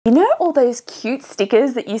all those cute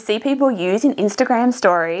stickers that you see people use in Instagram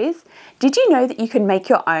stories? Did you know that you can make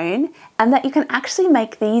your own and that you can actually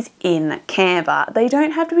make these in Canva? They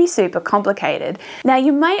don't have to be super complicated. Now,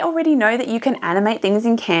 you may already know that you can animate things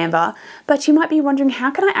in Canva, but you might be wondering,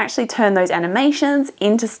 how can I actually turn those animations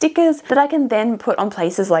into stickers that I can then put on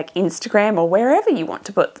places like Instagram or wherever you want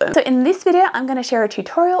to put them? So in this video, I'm going to share a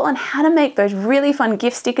tutorial on how to make those really fun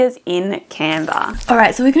gift stickers in Canva. All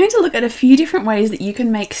right, so we're going to look at a few different ways that you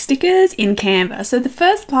can make stickers in Canva. So the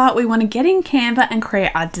first part, we want to get in Canva and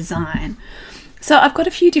create our design. So I've got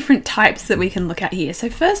a few different types that we can look at here. So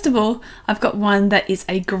first of all, I've got one that is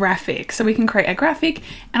a graphic. So we can create a graphic,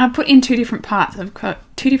 and I've put in two different parts. I've got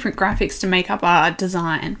two different graphics to make up our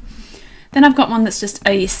design. Then I've got one that's just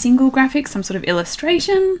a single graphic, some sort of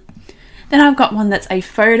illustration. Then I've got one that's a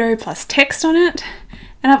photo plus text on it.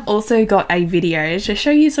 And I've also got a video to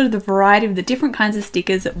show you sort of the variety of the different kinds of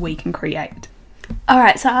stickers that we can create.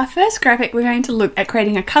 Alright, so our first graphic, we're going to look at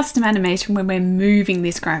creating a custom animation when we're moving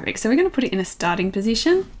this graphic. So we're going to put it in a starting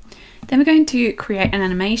position. Then we're going to create an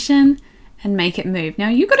animation and make it move. Now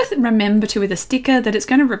you've got to remember too with a sticker that it's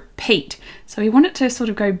going to repeat. So we want it to sort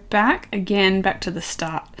of go back again, back to the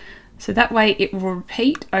start. So that way it will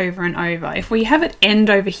repeat over and over. If we have it end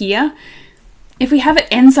over here, if we have it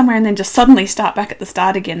end somewhere and then just suddenly start back at the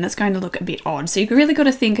start again, that's going to look a bit odd. So you've really got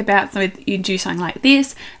to think about, so if you do something like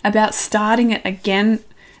this, about starting it again,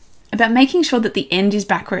 about making sure that the end is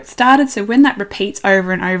back where it started. So when that repeats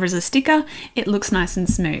over and over as a sticker, it looks nice and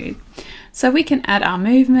smooth. So we can add our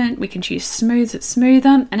movement, we can choose smooth, it's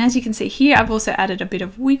smoother. And as you can see here, I've also added a bit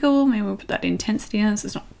of wiggle. Maybe we'll put that intensity in so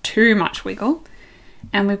it's not too much wiggle.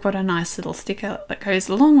 And we've got a nice little sticker that goes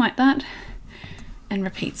along like that and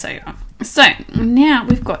repeats over. So now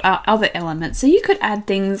we've got our other elements. So you could add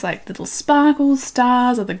things like little sparkles,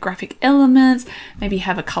 stars, or the graphic elements, maybe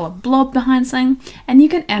have a color blob behind something, and you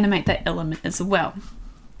can animate that element as well.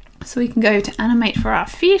 So we can go to animate for our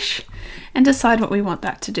fish and decide what we want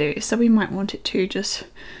that to do. So we might want it to just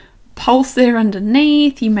pulse there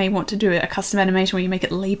underneath. You may want to do a custom animation where you make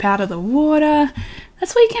it leap out of the water.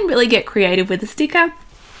 That's where you can really get creative with a sticker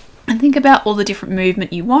and think about all the different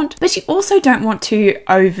movement you want, but you also don't want to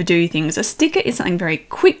overdo things. A sticker is something very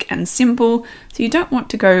quick and simple, so you don't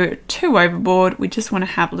want to go too overboard. We just want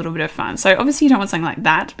to have a little bit of fun. So obviously you don't want something like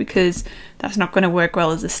that because that's not going to work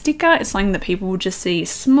well as a sticker. It's something that people will just see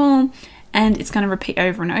small and it's going to repeat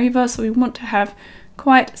over and over. So we want to have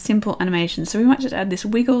quite simple animations. So we might just add this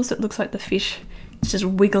wiggle so it looks like the fish is just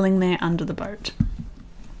wiggling there under the boat.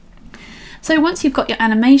 So once you've got your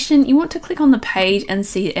animation, you want to click on the page and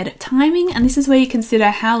see edit timing, and this is where you consider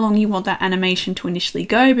how long you want that animation to initially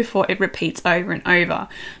go before it repeats over and over.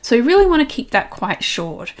 So you really want to keep that quite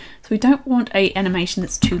short. So we don't want an animation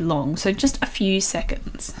that's too long, so just a few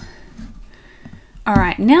seconds.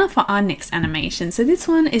 Alright, now for our next animation. So this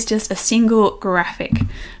one is just a single graphic.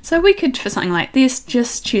 So we could, for something like this,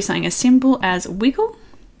 just choose something as simple as wiggle.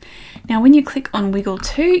 Now when you click on wiggle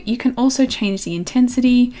too, you can also change the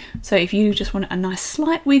intensity. So if you just want a nice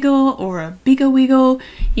slight wiggle or a bigger wiggle,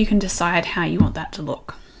 you can decide how you want that to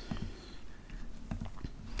look.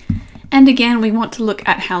 And again, we want to look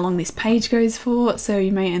at how long this page goes for. So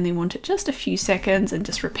you may only want it just a few seconds and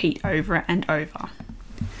just repeat over and over.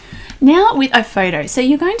 Now with a photo, so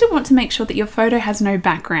you're going to want to make sure that your photo has no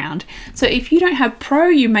background. So if you don't have Pro,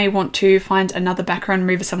 you may want to find another background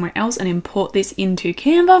remover somewhere else and import this into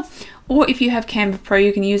Canva. Or if you have Canva Pro,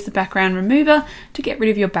 you can use the background remover to get rid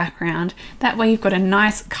of your background. That way you've got a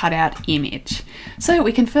nice cutout image. So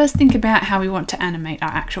we can first think about how we want to animate our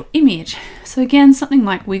actual image. So again, something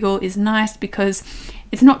like wiggle is nice because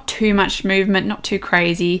it's not too much movement, not too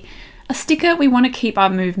crazy. A sticker, we want to keep our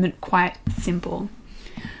movement quite simple.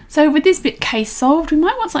 So with this bit case solved, we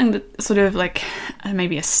might want something that sort of like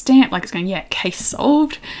maybe a stamp, like it's going, yeah, case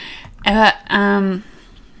solved. But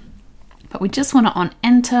we just want to on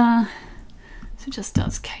enter. So it just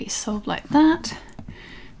does case solved like that.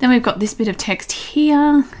 Then we've got this bit of text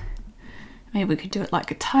here. Maybe we could do it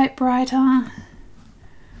like a typewriter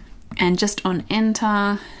and just on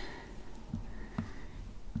enter.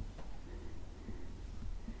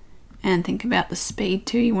 And think about the speed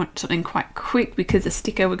too. You want something quite quick because the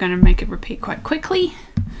sticker, we're going to make it repeat quite quickly.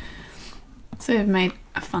 So we've made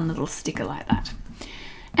a fun little sticker like that.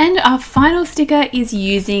 And our final sticker is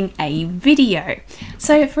using a video.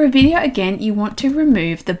 So for a video, again, you want to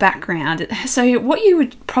remove the background. So what you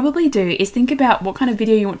would probably do is think about what kind of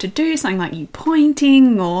video you want to do, something like you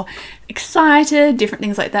pointing or excited, different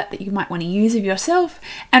things like that you might want to use of yourself,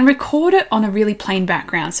 and record it on a really plain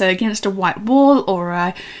background. So against a white wall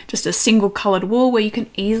or just a single colored wall where you can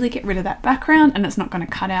easily get rid of that background and it's not going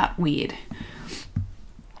to cut out weird.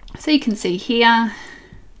 So you can see here,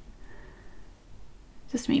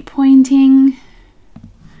 just me pointing.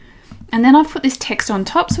 And then I've put this text on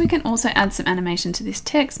top, so we can also add some animation to this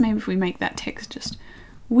text. Maybe if we make that text just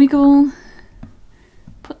wiggle,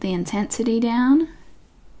 put the intensity down.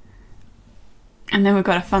 And then we've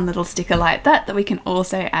got a fun little sticker like that we can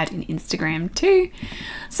also add in Instagram too.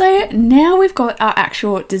 So now we've got our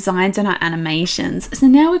actual designs and our animations. So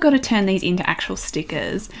now we've got to turn these into actual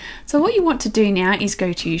stickers. So what you want to do now is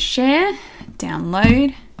go to Share,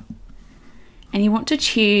 Download, and you want to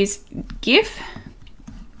choose GIF.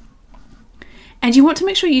 And you want to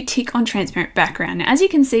make sure you tick on transparent background. Now, as you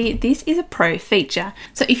can see, this is a pro feature.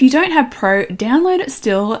 So if you don't have pro, download it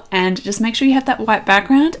still and just make sure you have that white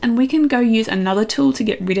background, and we can go use another tool to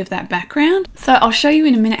get rid of that background. So I'll show you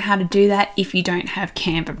in a minute how to do that if you don't have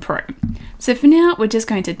Canva Pro. So for now, we're just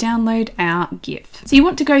going to download our GIF. So you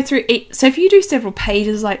want to go through it. So if you do several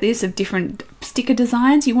pages like this of different sticker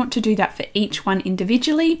designs, you want to do that for each one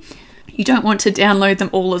individually. You don't want to download them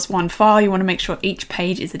all as one file. You want to make sure each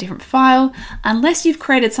page is a different file, unless you've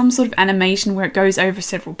created some sort of animation where it goes over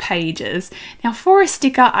several pages. Now for a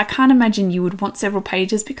sticker, I can't imagine you would want several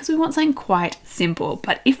pages because we want something quite simple.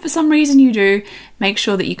 But if for some reason you do, make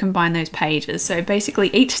sure that you combine those pages. So basically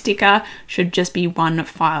each sticker should just be one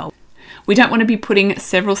file. We don't want to be putting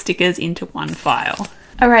several stickers into one file.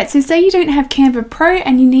 Alright, so say you don't have Canva Pro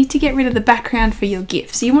and you need to get rid of the background for your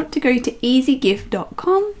GIF. So you want to go to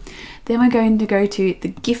easygif.com. Then we're going to go to the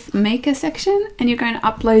GIF maker section, and you're going to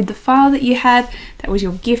upload the file that you had. That was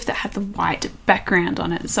your GIF that had the white background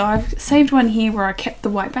on it. So I've saved one here where I kept the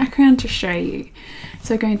white background to show you.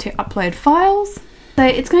 So we're going to upload files. So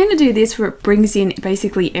it's going to do this where it brings in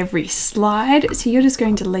basically every slide. So you're just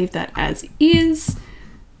going to leave that as is.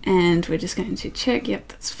 And we're just going to check, yep,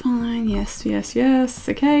 that's fine, yes, yes, yes,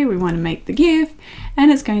 okay, we want to make the GIF, and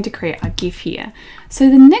it's going to create our GIF here. So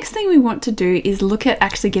the next thing we want to do is look at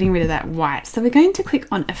actually getting rid of that white. So we're going to click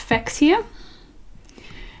on Effects here,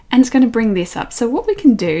 and it's going to bring this up. So what we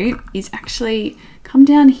can do is actually come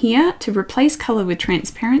down here to replace color with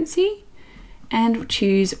transparency, and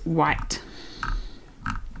choose white.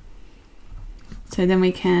 So then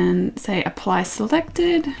we can say apply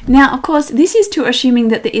selected. Now, of course, this is to assuming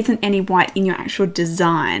that there isn't any white in your actual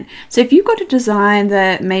design. So if you've got a design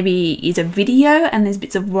that maybe is a video and there's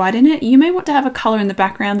bits of white in it, you may want to have a color in the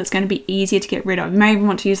background that's going to be easier to get rid of. You may even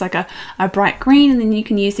want to use like a bright green, and then you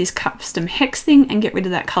can use this custom hex thing and get rid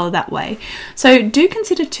of that color that way. So do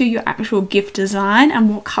consider too your actual GIF design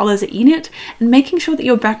and what colors are in it, and making sure that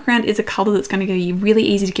your background is a color that's going to be really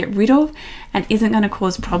easy to get rid of and isn't going to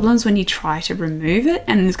cause problems when you try to remove it,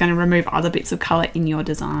 and is going to remove other bits of color in your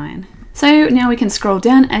design. So now we can scroll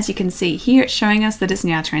down. As you can see here, it's showing us that it's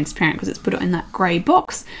now transparent because it's put it in that gray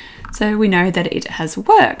box. So we know that it has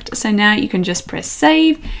worked. So now you can just press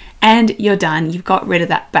save and you're done. You've got rid of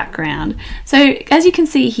that background. So as you can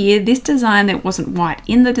see here, this design, there wasn't white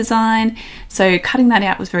in the design. So cutting that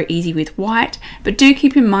out was very easy with white, but do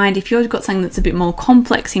keep in mind if you've got something that's a bit more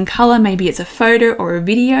complex in color, maybe it's a photo or a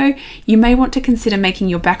video, you may want to consider making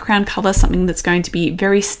your background color something that's going to be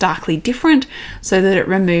very starkly different so that it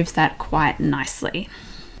removes that quite nicely.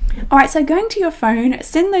 Alright, so going to your phone,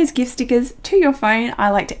 send those GIF stickers to your phone. I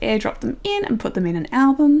like to airdrop them in and put them in an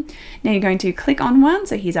album. Now you're going to click on one,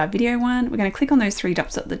 so here's our video one. We're going to click on those three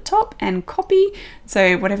dots at the top and copy.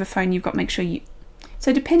 So whatever phone you've got, make sure you,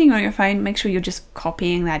 so depending on your phone, make sure you're just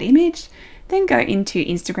copying that image. Then go into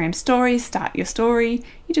Instagram stories, start your story.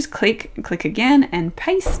 You just click and click again and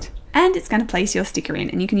paste, and it's going to place your sticker in.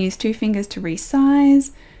 And you can use 2 fingers to resize.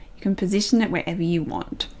 You can position it wherever you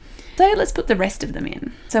want. So let's put the rest of them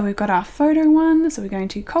in. So we've got our photo one, so we're going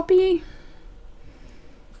to copy.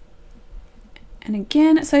 And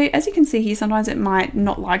again, so as you can see here, sometimes it might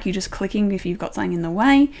not like you just clicking if you've got something in the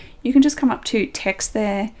way. You can just come up to text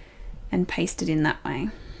there and paste it in that way.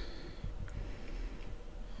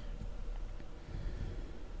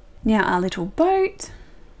 Now our little boat.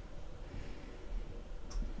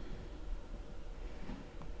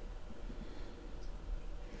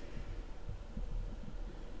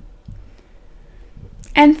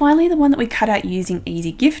 And finally, the one that we cut out using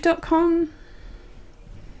easygif.com.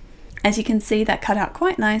 As you can see, that cut out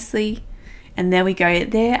quite nicely. And there we go,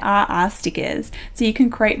 there are our stickers. So you can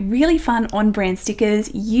create really fun on-brand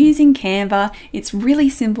stickers using Canva. It's really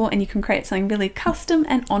simple, and you can create something really custom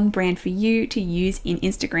and on-brand for you to use in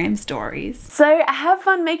Instagram stories. So have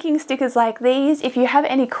fun making stickers like these. If you have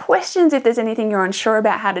any questions, if there's anything you're unsure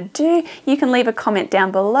about how to do, you can leave a comment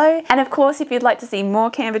down below. And of course, if you'd like to see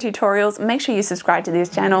more Canva tutorials, make sure you subscribe to this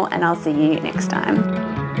channel, and I'll see you next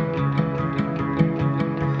time.